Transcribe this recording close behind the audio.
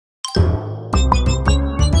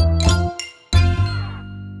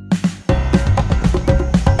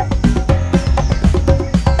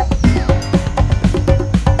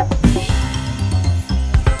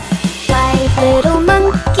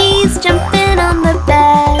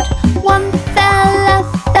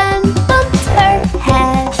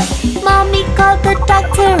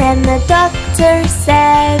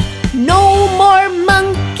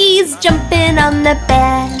jumping on the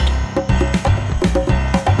bed.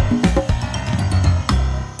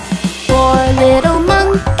 4 little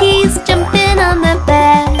monkeys jumping on the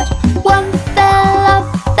bed. One fell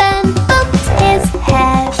off and bumped his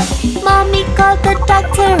head. Mommy called the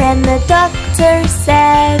doctor and the doctor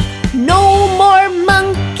said, no more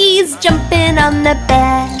monkeys jumping on the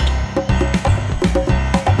bed.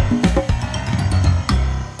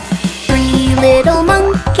 3 little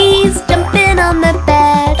monkeys jumping on the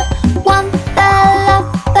bed. One fell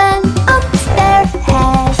off and bumped their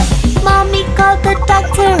head. Mommy called the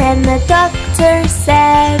doctor and the doctor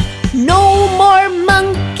said, no more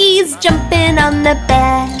monkeys jumping on the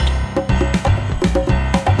bed.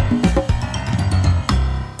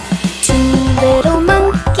 2 little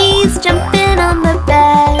monkeys jumping on the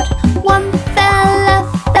bed. One fell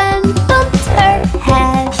off and bumped her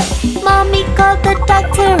head. Mommy called the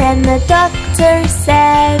doctor and the doctor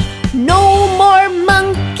said, no more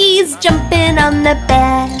monkeys jumping on the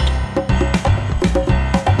bed.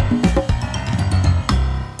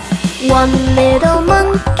 1 little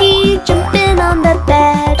monkey jumping on the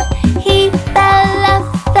bed. He fell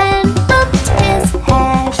off and bumped his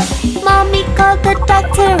head. Mommy called the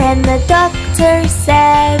doctor and the doctor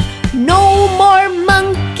said, no more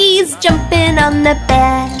monkeys jumping on the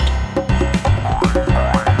bed.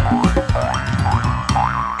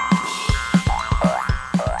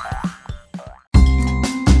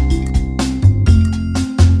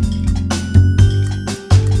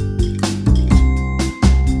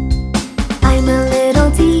 I'm a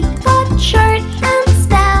little teapot, short and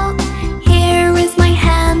stout. Here is my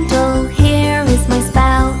handle, here is my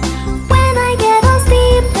spout. When I get all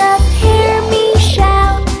steamed up, hear me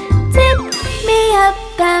shout. Tip me up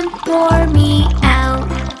and pour me out.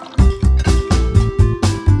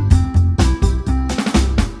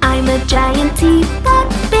 I'm a giant teapot,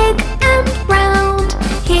 big and round.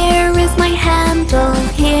 Here is my handle,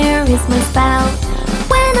 here is my spout.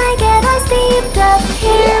 When I get all steamed up,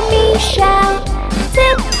 hear me shout.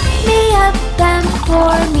 Tip me up and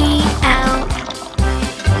pour me out.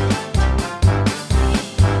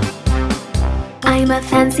 I'm a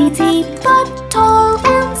fancy teapot, tall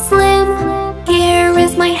and slim. Here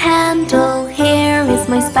is my handle, here is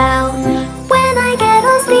my spout. When I get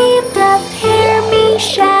all steamed up, hear me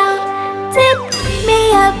shout. Tip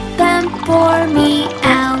me up and pour me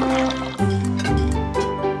out.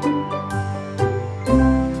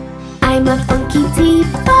 I'm a funky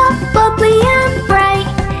teapot, bubbly and bright.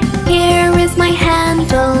 Here is my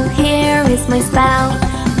handle, here is my spout.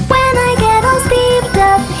 When I get all steamed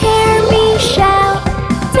up, hear me shout.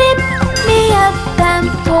 Tip me up and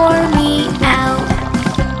pour me out.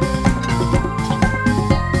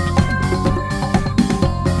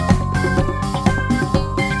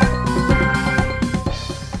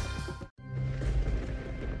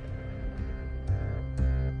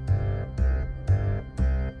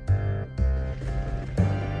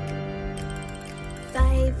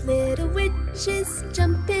 Five little witches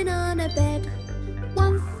jumping on a bed.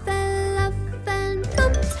 One fell off and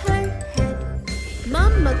bumped her head.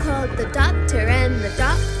 Mama called the doctor and the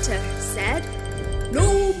doctor said,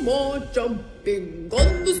 no more jumping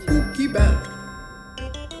on the spooky bed.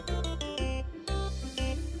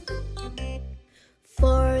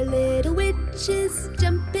 4 little witches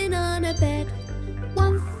jumping on a bed.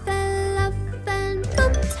 One fell off and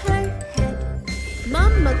bumped her head.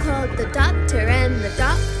 Mama called the doctor and the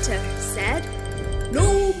doctor said,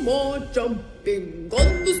 no more jumping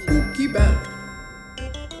on the spooky bed.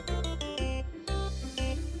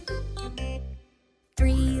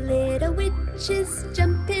 3 little witches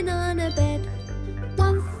jumping on a bed.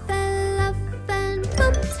 One fell off and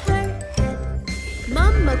bumped her head.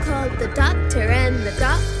 Mama called the doctor and the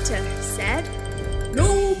doctor said,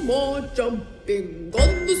 no more jumping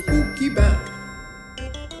on the spooky bed.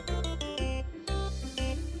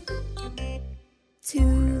 2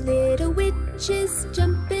 little witches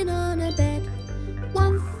jumping on a bed.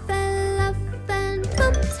 One fell off and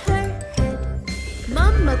bumped her head.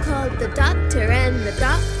 Mama called the doctor and the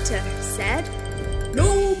doctor said,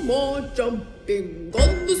 no more jumping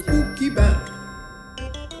on the spooky bed.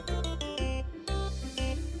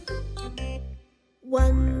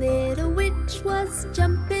 1 little witch was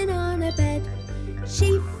jumping on a bed.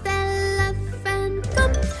 She fell off and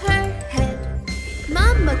bumped her head.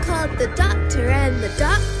 Mama called the doctor and the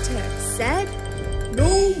doctor said,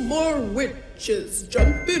 no more witches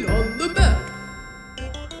jumping on the bed.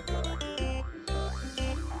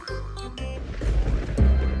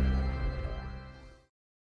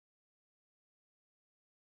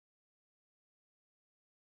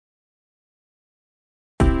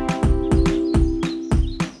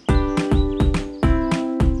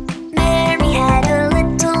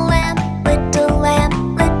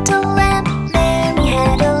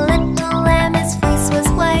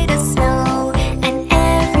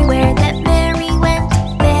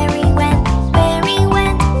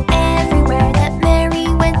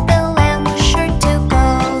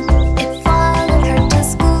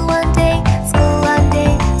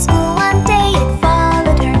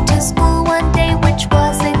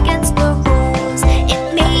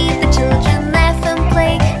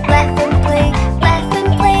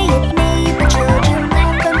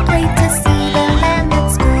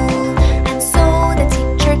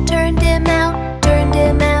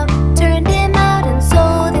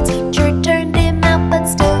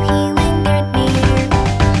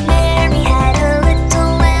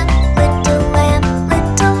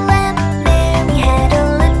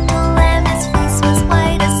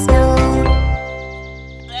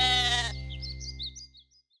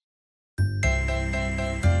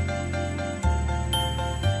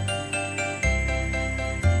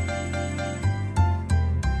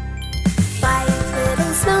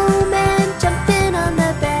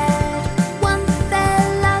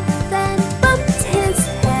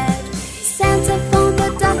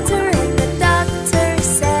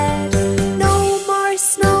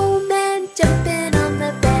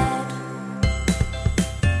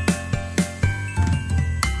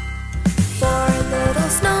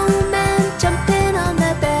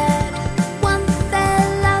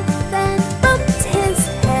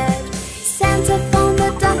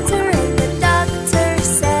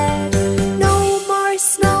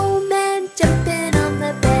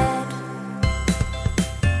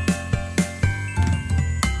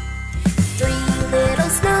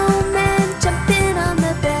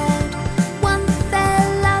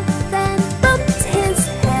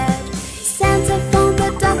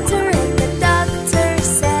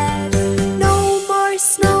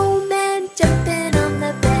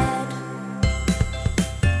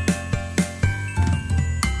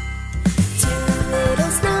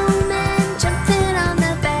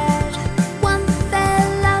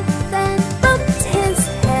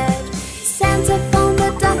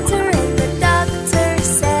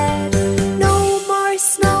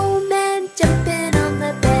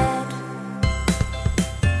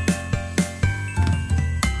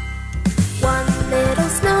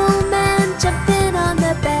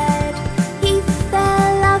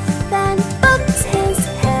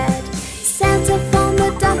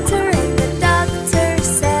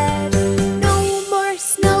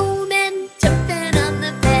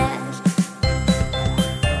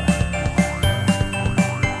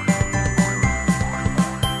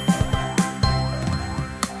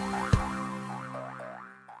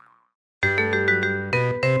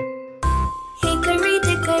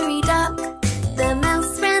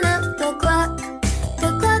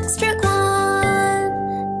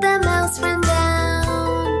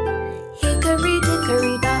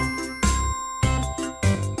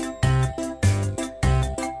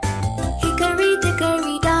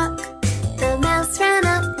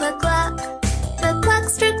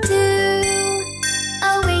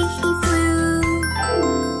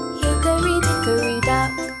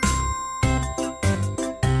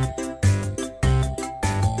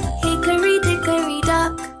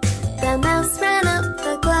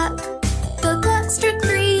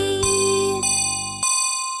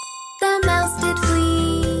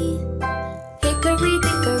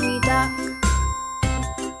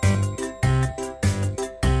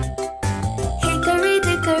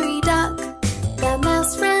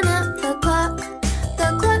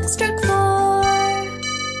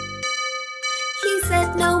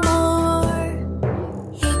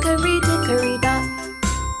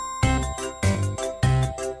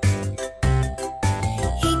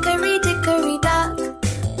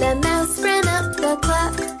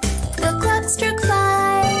 clock. The clock struck 5.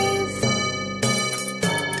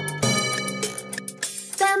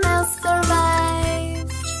 The mouse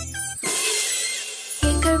survived.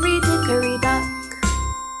 Hickory dickory dock.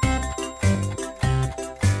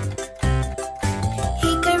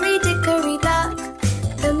 Hickory dickory dock.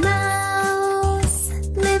 The mouse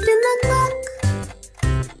lived in the clock.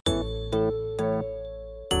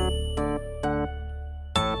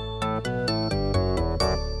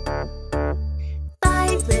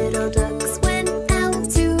 Five little ducks went out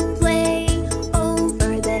to play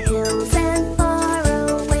over the hills and far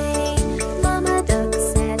away. Mama duck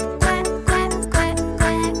said quack, quack, quack,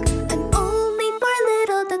 quack, and only 4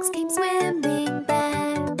 little ducks came swimming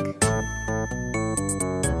back.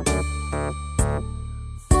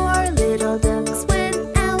 4 little ducks went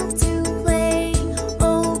out to play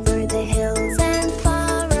over the hills and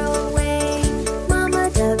far away. Mama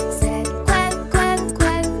duck said quack, quack,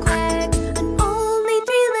 quack, quack, and only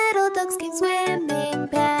 3 little ducks came swimming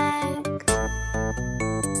back.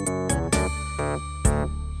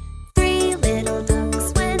 3 little ducks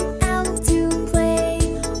went out to play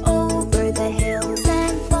over the hills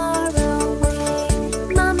and far away.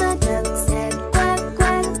 Mama duck said quack,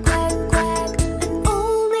 quack, quack, quack, and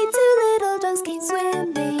only 2 little ducks came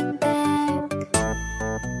swimming back.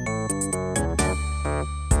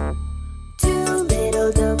 2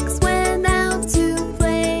 little ducks went out to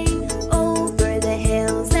play over the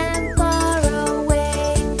hills and far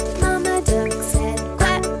away. Mama duck said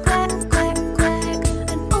quack, quack, quack, quack,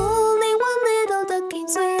 and only 1 little duck came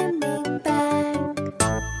swimming back.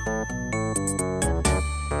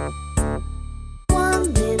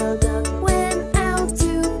 1 little duck went out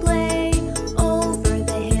to play over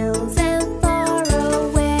the hills and far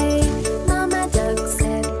away. Mama duck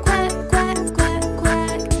said quack, quack, quack,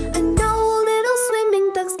 quack, and no little swimming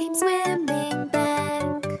ducks came swimming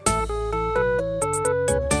back.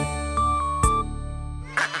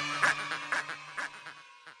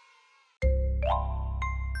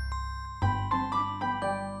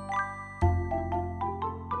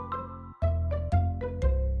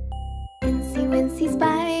 Incy Wincy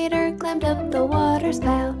Spider climbed up the water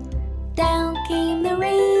spout. Down came the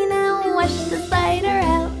rain and washed the spider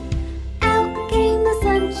out. Out came the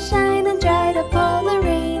sunshine and dried up all the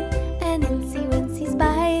rain. And Incy Wincy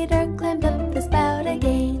Spider climbed up the spout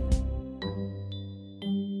again.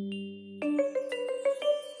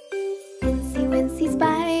 Incy Wincy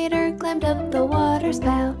Spider climbed up the water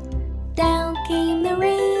spout. Down came the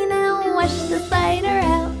rain and washed the spider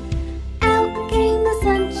out. Out came the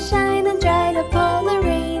sunshine and dried up all the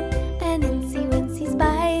rain. And Incy Wincy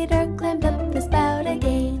Spider climbed up the spout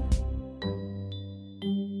again.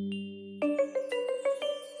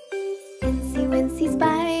 Incy Wincy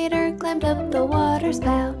Spider climbed up the water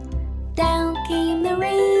spout. Down came the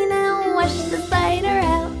rain and washed the spider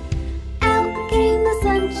out. Out came the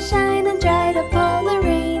sunshine and dried up all the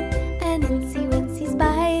rain. And Incy Wincy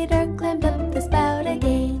Spider climbed up the spout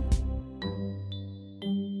again.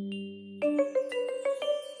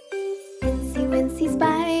 Incy Wincy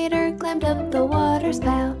Spider climbed up the water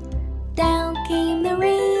spout. Down came the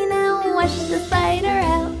rain and washed the spider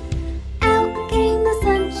out. Out came the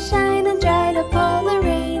sunshine and dried up all the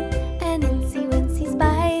rain. And Incy Wincy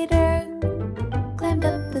Spider climbed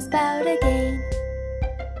up the spout again.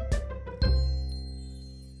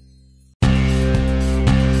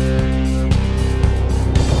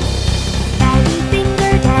 Daddy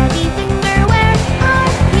finger, where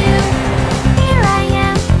are you? Here I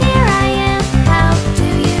am, how do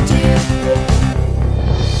you do?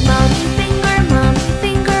 Mommy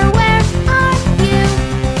finger, where are you?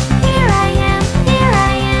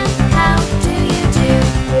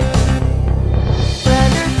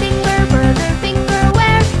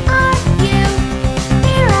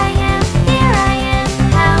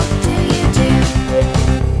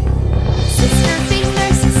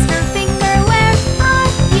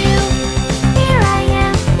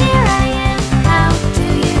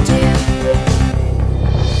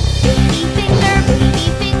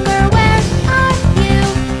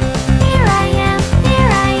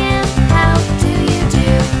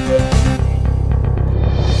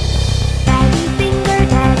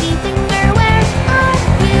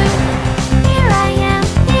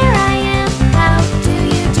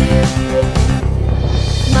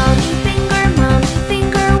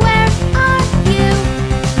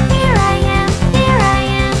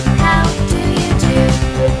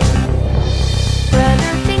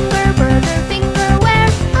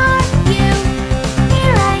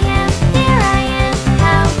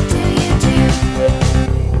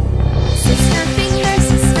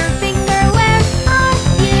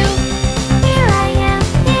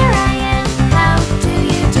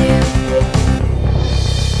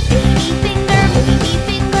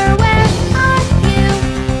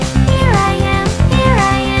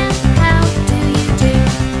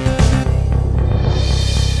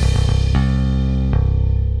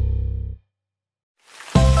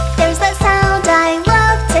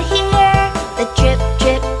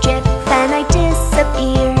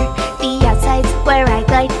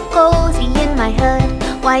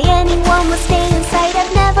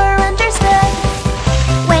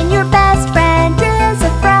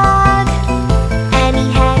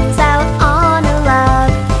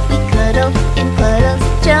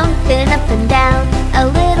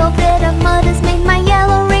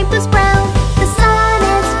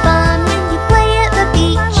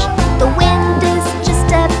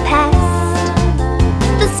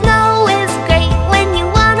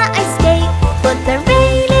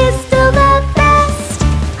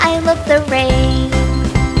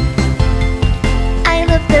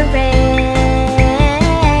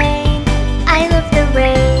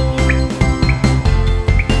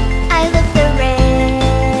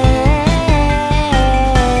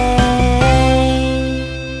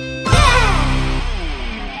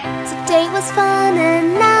 was fun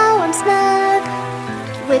and now I'm snug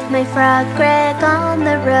with my frog Greg on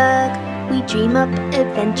the rug. We dream up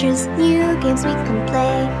adventures, new games we can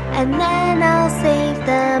play, and then I'll save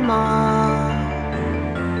them all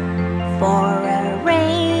for a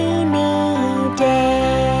rainy day.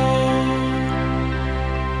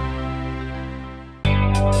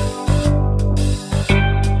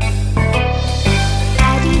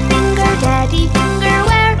 Daddy finger,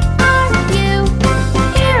 where are you?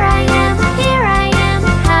 Here I am,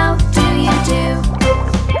 how do you do?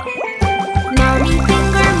 Mommy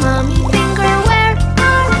finger, where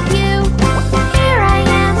are you? Here I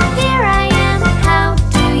am, how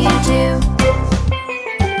do you do?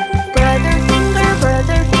 Brother finger,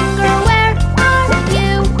 where are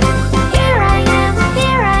you? Here I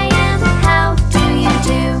am, how do you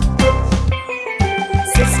do?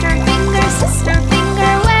 Sister finger,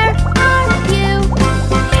 where are you?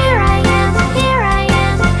 Here I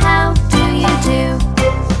am, how do you do?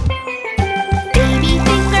 Baby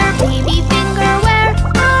finger, where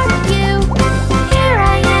are you? Here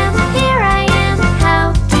I am, how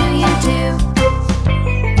do you do?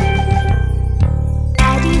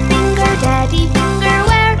 Daddy finger,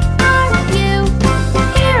 where are you?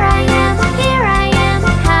 Here I am,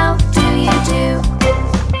 how do you do?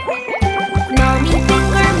 Mommy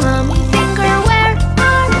finger, where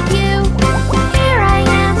are you?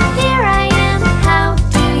 Here I am, how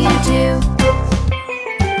do you do?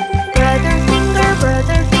 Brother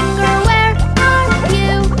finger, where are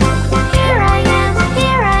you? Here I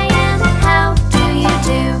am, how do you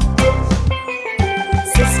do?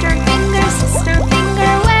 Sister finger,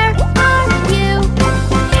 where are you?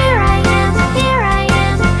 Here I am,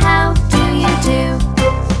 how do you do?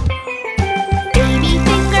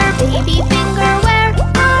 Baby finger, where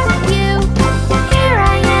are you? Here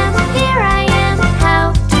I am, how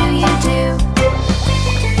do you do?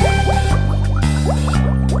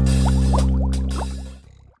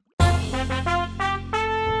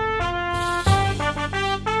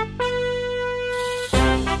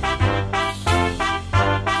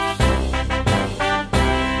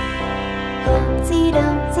 Humpty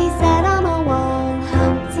Dumpty sat on a wall.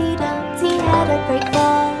 Humpty Dumpty had a great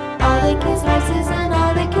fall. All the king's horses and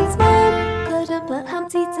all the king's men couldn't put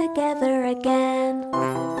Humpty together again.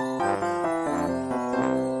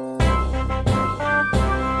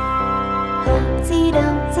 Humpty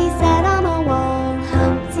Dumpty sat on a wall.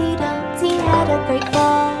 Humpty Dumpty had a great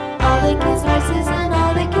fall. All the king's horses and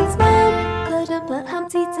all the king's men couldn't put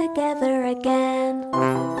Humpty together again.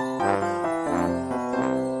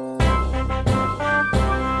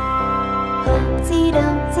 Humpty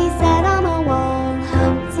Dumpty sat on a wall.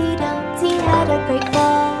 Humpty Dumpty had a great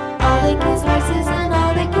fall. All the king's horses and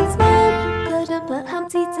all the king's men couldn't put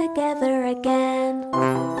Humpty together again.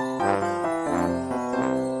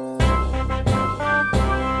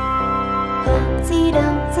 Humpty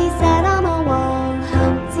Dumpty sat on a wall.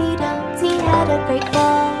 Humpty Dumpty had a great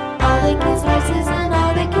fall. All the king's horses and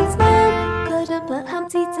all the king's men couldn't put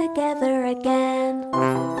Humpty together again.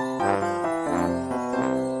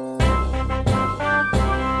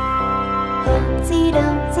 Humpty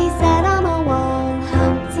Dumpty sat on a wall.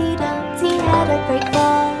 Humpty Dumpty had a great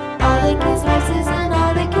fall. All the king's horses and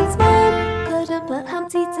all the king's men couldn't put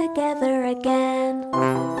Humpty together again.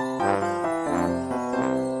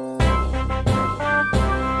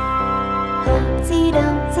 Humpty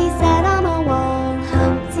Dumpty sat on a wall.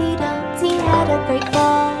 Humpty Dumpty had a great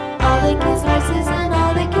fall. All the king's horses and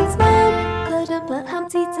all the king's men couldn't put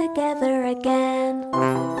Humpty together again.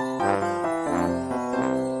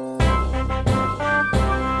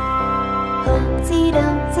 Humpty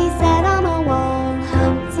Dumpty sat on a wall.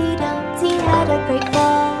 Humpty Dumpty had a great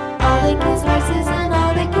fall. All the king's horses and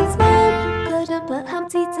all the king's men couldn't put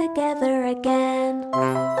Humpty together again.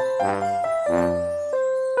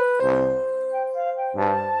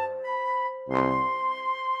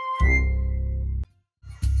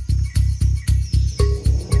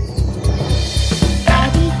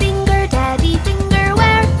 Daddy finger,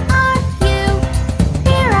 where are you?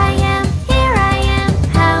 Here I am,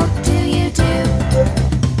 how do you do?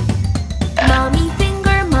 Mommy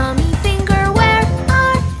finger, where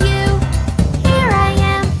are you? Here I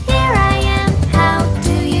am, how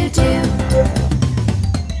do you do?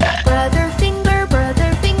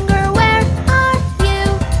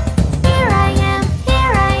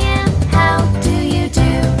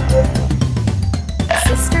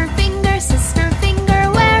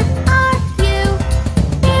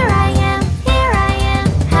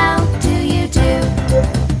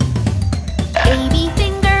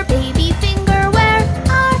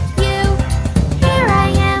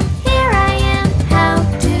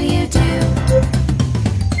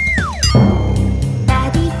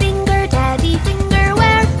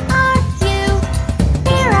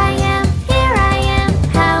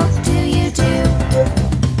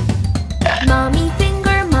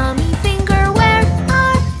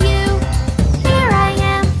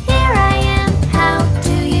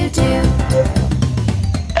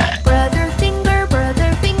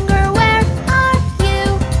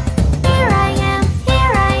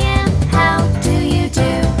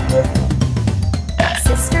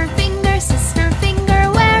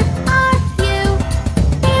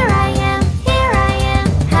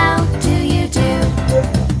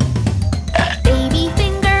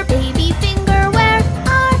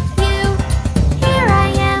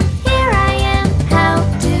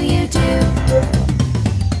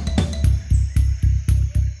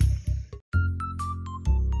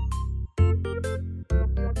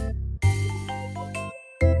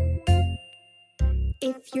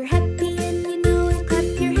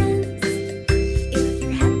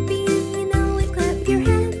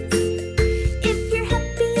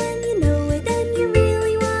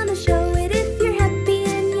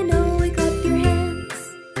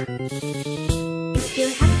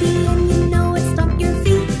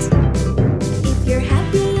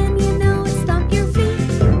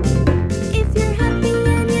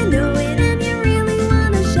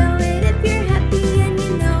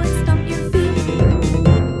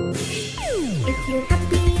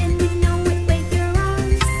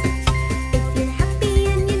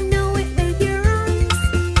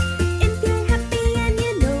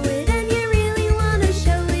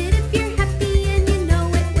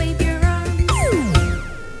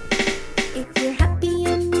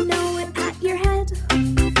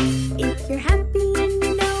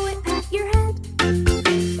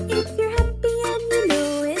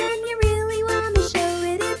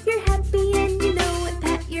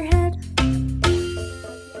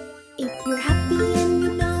 happy and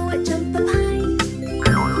you know it, jump up high.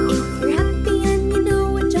 If you're happy and you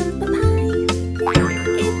know it, jump up high.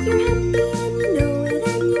 If you're happy and you know it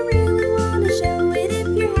and you really want to show it, if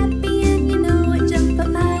you're happy and you know it, jump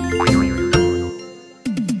up high.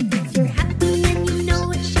 If you're happy and you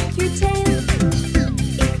know it, shake your tail.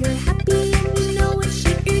 If you're happy and you know it,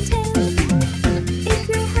 shake your tail. If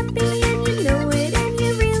you're happy and you know it and you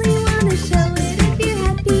really want to show it, if you're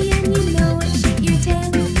happy and you know it, shake your tail.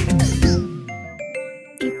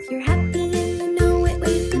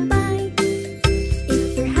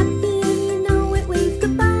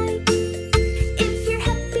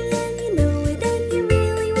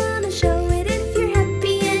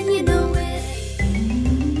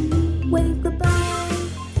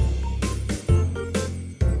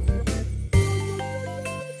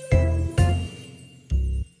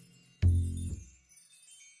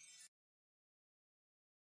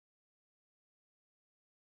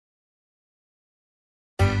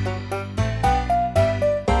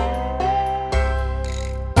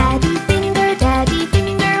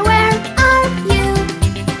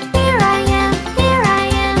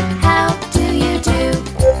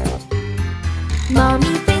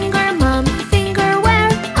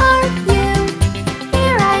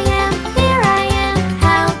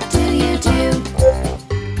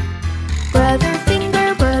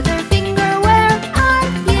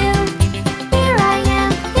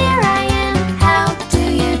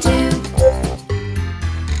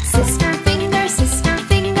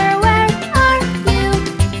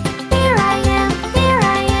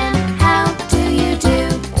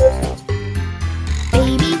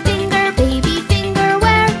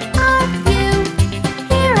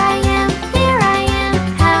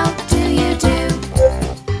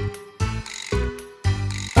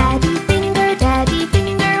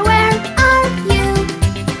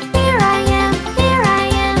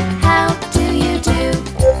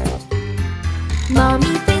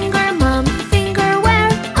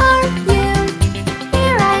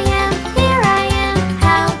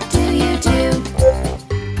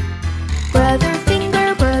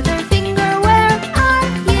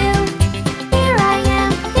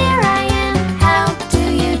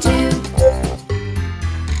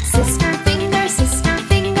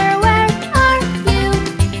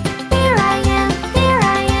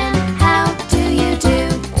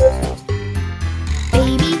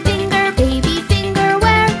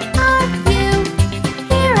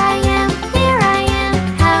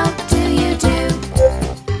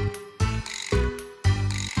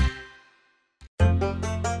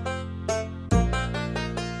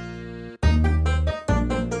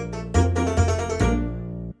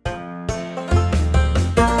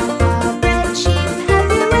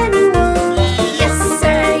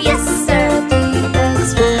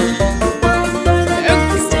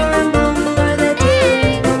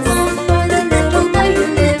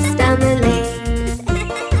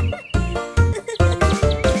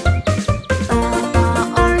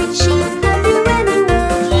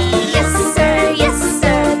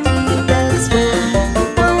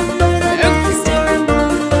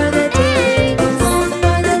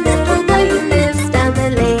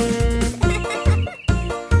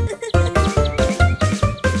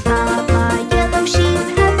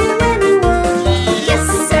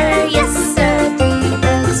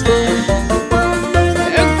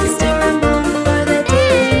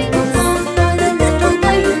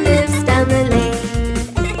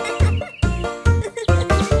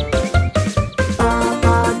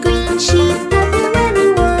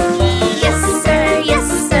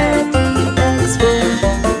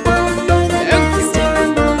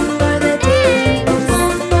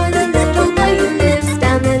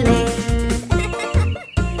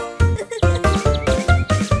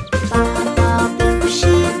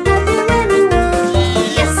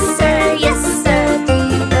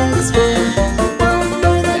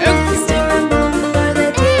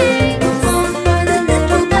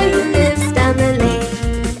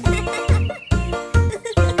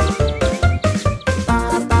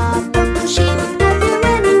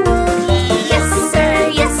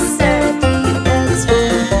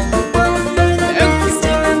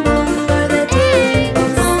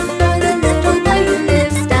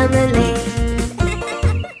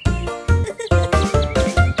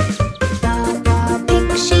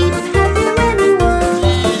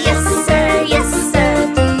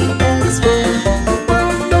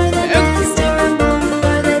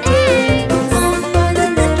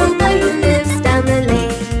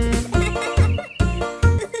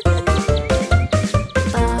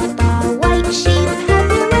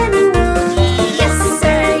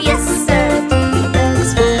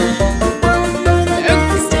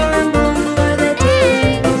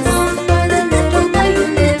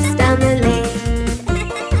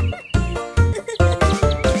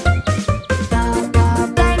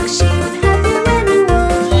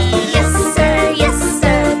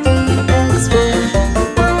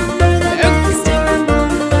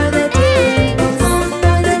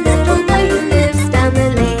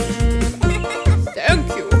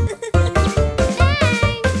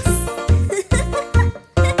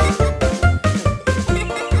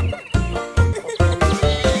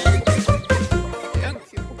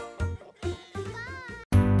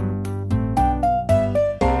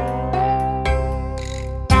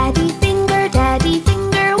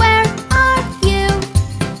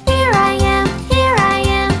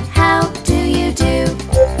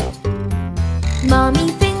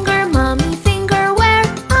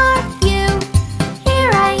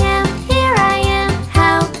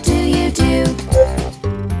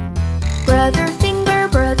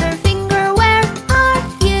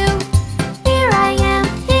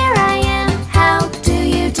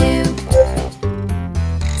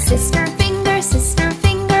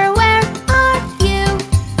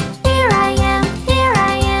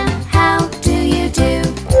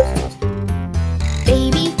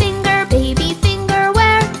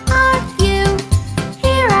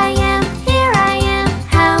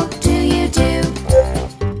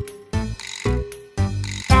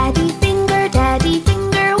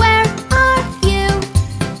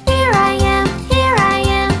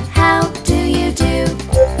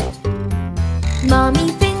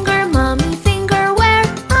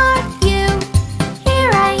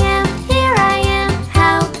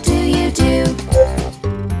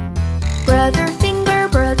 Brother finger,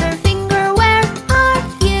 where are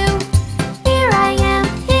you? Here I am,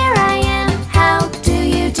 how do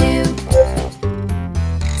you do?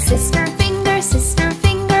 Sister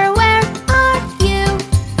finger, where are you?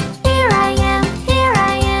 Here I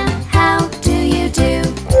am, how do you do?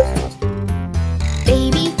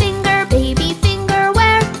 Baby finger,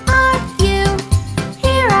 where are you?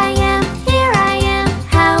 Here I am,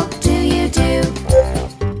 how do you do?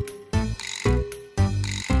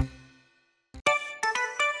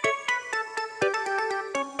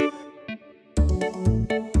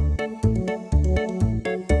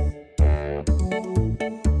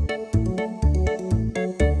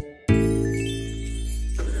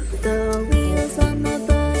 The wheels on the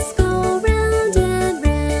bus go round and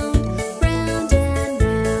round, round and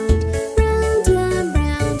round, round and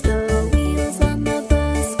round. The wheels on the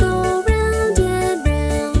bus go round and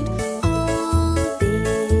round all day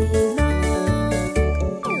long.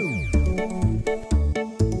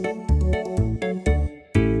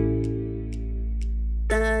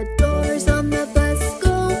 The doors on the bus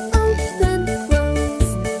go open,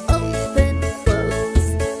 close, open, close,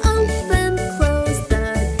 open, close. The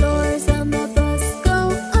doors on the bus go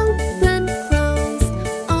open, close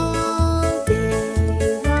all day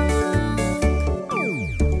long.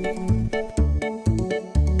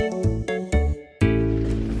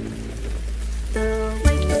 The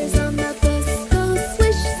wipers on the bus go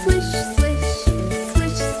swish, swish, swish,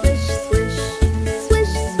 swish, swish, swish,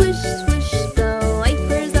 swish, swish, swish. The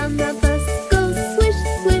wipers on the bus go swish,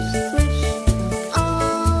 swish, swish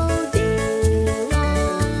all day long.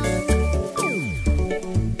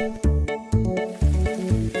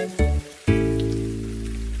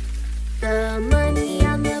 The money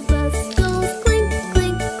on the bus goes clink,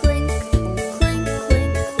 clink, clink, clink,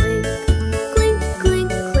 clink, clink, clink,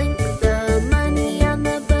 clink, clink. The money on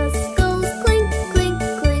the bus goes clink, clink,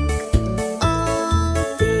 clink all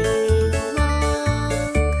day long.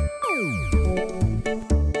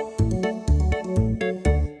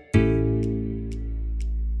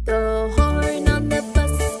 The horn on the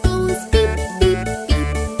bus goes beep, beep, beep,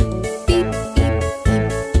 beep, beep,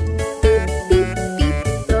 beep, beep, beep, beep.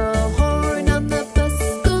 The horn on the bus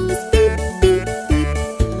goes beep, beep, beep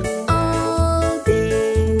all day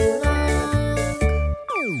long.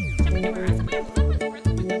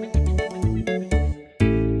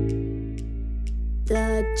 The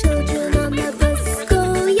children on